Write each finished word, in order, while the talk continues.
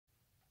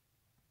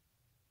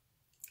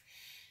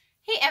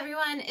Hey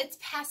everyone, it's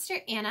Pastor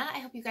Anna. I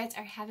hope you guys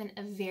are having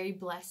a very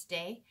blessed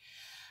day.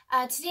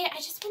 Today I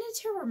just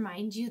wanted to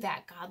remind you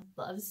that God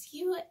loves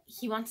you.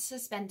 He wants to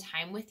spend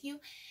time with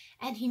you,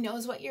 and He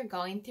knows what you're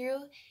going through,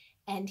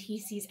 and He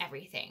sees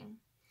everything.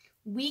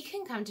 We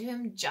can come to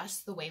Him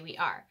just the way we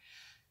are.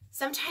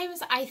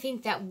 Sometimes I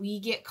think that we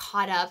get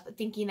caught up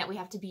thinking that we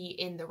have to be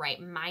in the right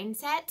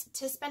mindset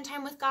to spend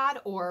time with God,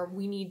 or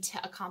we need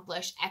to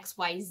accomplish X,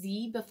 Y,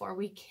 Z before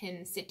we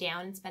can sit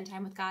down and spend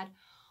time with God.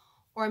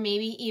 Or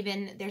maybe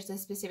even there's a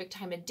specific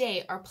time of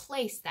day or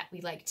place that we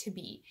like to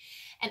be.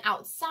 And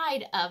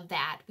outside of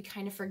that, we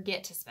kind of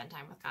forget to spend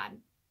time with God.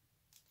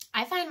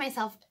 I find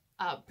myself,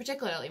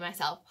 particularly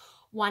myself,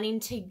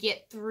 wanting to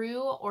get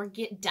through or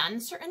get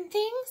done certain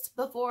things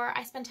before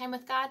I spend time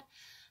with God.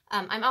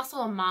 I'm also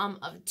a mom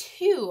of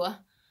 2,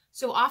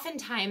 so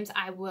oftentimes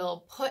I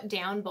will put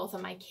down both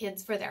of my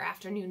kids for their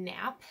afternoon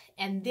nap,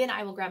 and then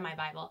I will grab my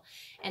Bible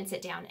and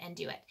sit down and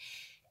do it.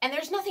 And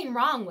there's nothing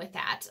wrong with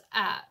that,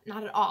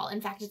 not at all.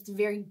 In fact, it's a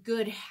very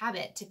good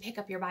habit to pick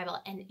up your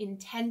Bible and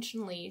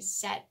intentionally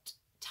set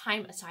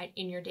time aside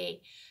in your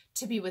day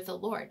to be with the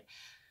Lord.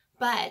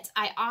 But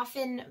I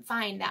often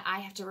find that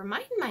I have to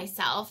remind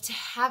myself to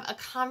have a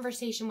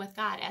conversation with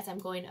God as I'm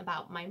going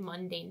about my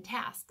mundane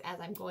tasks, as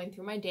I'm going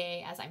through my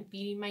day, as I'm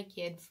feeding my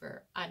kid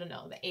for, I don't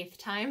know, the 8th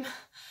time,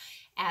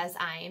 as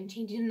I am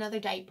changing another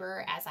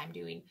diaper, as I'm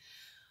doing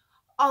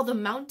all the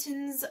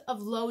mountains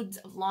of loads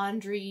of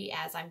laundry,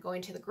 as I'm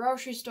going to the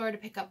grocery store to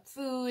pick up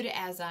food,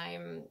 as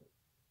I'm,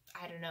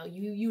 I don't know,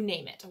 you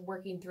name it,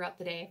 working throughout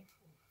the day.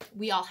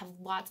 We all have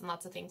lots and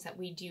lots of things that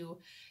we do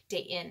day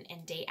in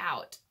and day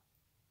out.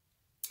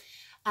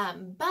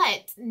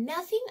 But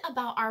nothing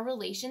about our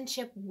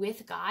relationship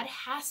with God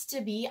has to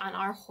be on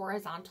our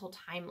horizontal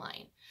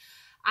timeline.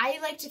 I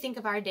like to think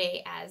of our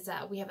day as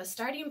we have a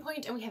starting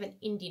point and we have an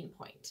ending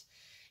point.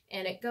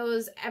 And it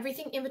goes,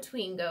 everything in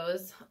between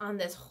goes on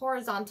this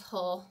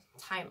horizontal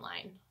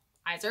timeline.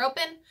 Eyes are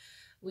open.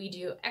 We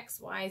do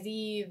X, Y,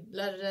 Z,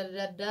 blah, blah,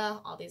 blah,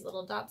 blah, all these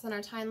little dots on our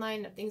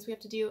timeline of things we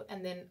have to do.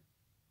 And then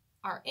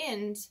our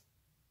end,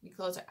 we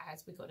close our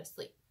eyes, we go to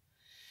sleep.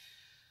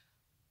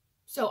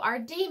 So our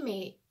day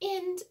may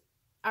end,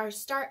 our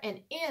start and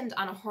end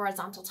on a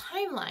horizontal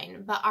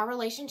timeline, but our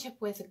relationship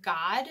with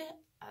God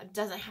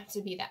doesn't have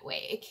to be that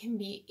way. It can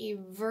be a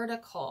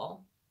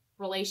vertical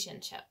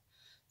relationship.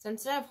 So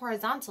instead of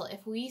horizontal,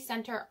 if we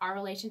center our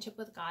relationship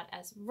with God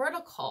as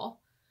vertical,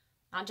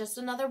 not just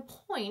another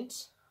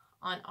point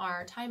on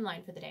our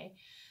timeline for the day,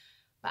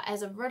 but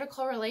as a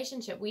vertical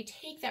relationship, we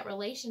take that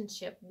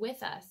relationship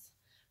with us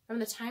from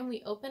the time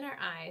we open our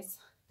eyes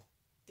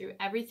through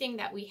everything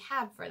that we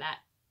have for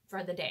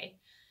the day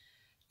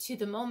to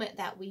the moment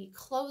that we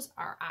close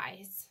our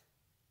eyes.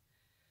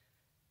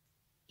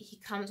 He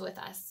comes with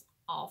us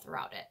all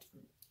throughout it.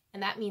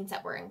 And that means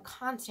that we're in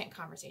constant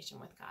conversation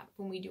with God.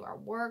 When we do our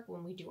work,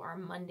 when we do our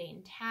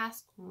mundane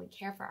tasks, when we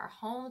care for our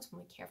homes,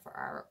 when we care for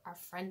our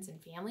friends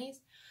and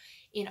families,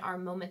 in our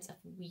moments of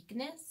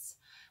weakness,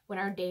 when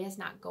our day is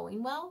not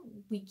going well,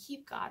 we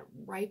keep God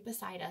right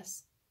beside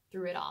us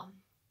through it all.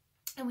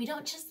 And we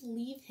don't just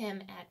leave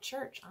Him at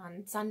church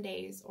on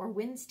Sundays or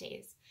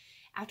Wednesdays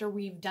after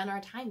we've done our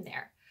time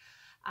there.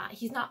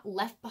 He's not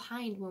left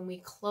behind when we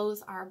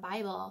close our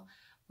Bible,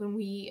 when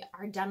we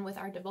are done with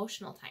our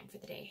devotional time for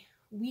the day.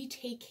 We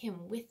take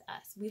Him with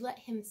us. We let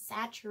Him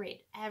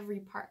saturate every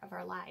part of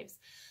our lives,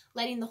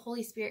 letting the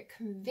Holy Spirit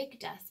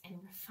convict us and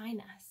refine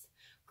us,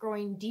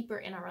 growing deeper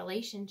in our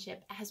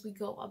relationship as we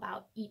go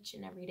about each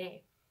and every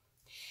day.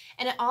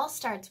 And it all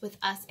starts with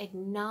us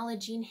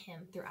acknowledging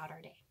Him throughout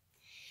our day.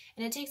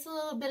 And it takes a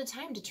little bit of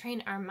time to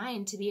train our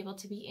mind to be able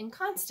to be in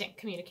constant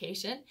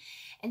communication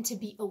and to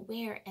be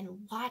aware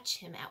and watch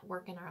Him at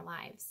work in our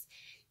lives,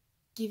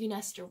 giving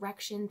us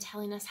direction,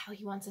 telling us how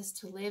He wants us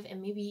to live,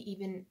 and maybe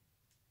even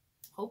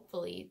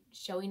hopefully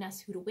showing us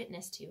who to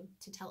witness to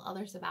tell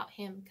others about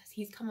Him, because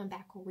He's coming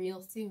back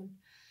real soon.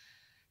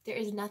 There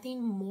is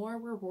nothing more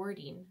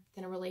rewarding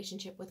than a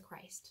relationship with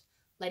Christ,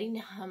 letting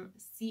Him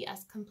see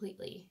us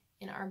completely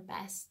in our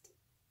best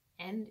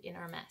and in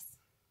our mess.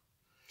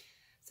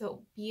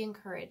 So be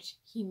encouraged.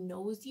 He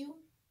knows you.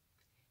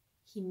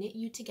 He knit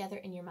you together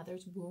in your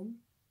mother's womb.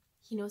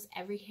 He knows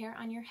every hair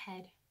on your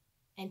head,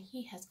 and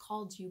He has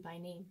called you by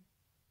name.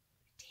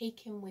 Take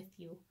Him with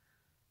you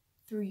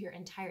through your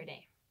entire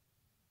day.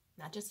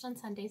 Not just on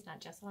Sundays, not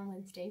just on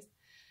Wednesdays,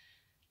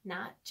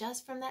 not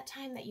just from that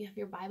time that you have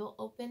your Bible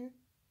open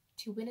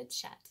to when it's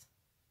shut,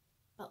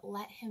 but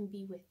let Him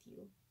be with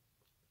you.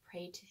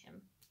 Pray to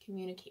Him,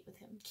 communicate with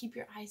Him, keep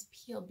your eyes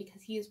peeled,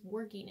 because He is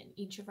working in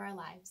each of our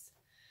lives.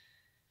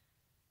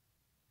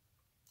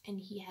 And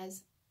He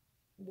has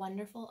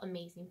wonderful,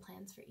 amazing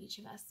plans for each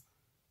of us.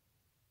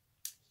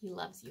 He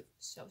loves you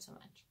so, so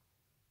much.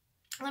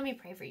 Let me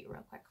pray for you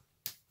real quick.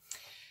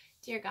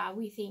 Dear God,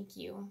 we thank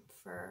You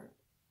for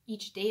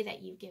each day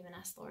that You've given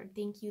us, Lord.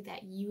 Thank You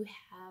that You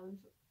have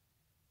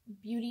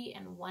beauty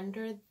and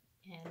wonder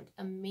and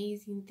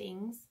amazing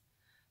things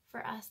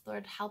for us,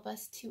 Lord. Help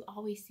us to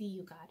always see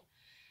You, God.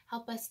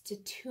 Help us to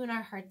tune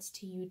our hearts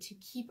to you, to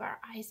keep our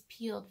eyes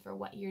peeled for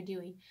what you're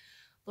doing.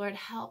 Lord,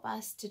 help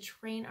us to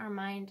train our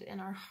mind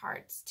and our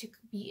hearts to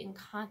be in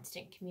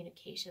constant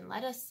communication.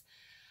 Let us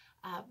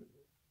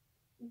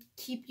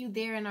keep you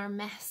there in our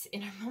mess,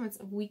 in our moments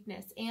of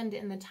weakness, and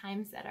in the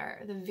times that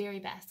are the very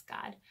best,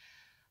 God.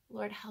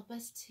 Lord, help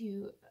us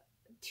to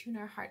tune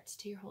our hearts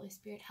to your Holy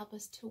Spirit. Help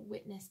us to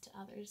witness to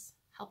others.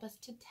 Help us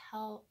to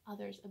tell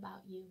others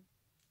about you.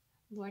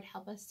 Lord,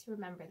 help us to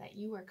remember that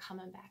you are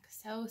coming back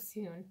so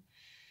soon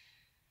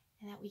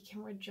and that we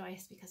can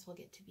rejoice because we'll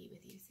get to be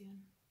with you soon.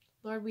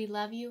 Lord, we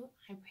love you.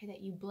 I pray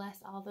that you bless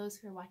all those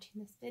who are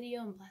watching this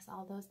video and bless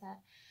all those that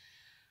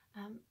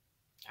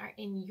are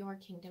in your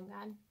kingdom,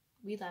 God.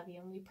 We love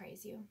you and we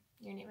praise you.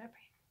 In your name I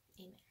pray.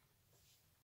 Amen.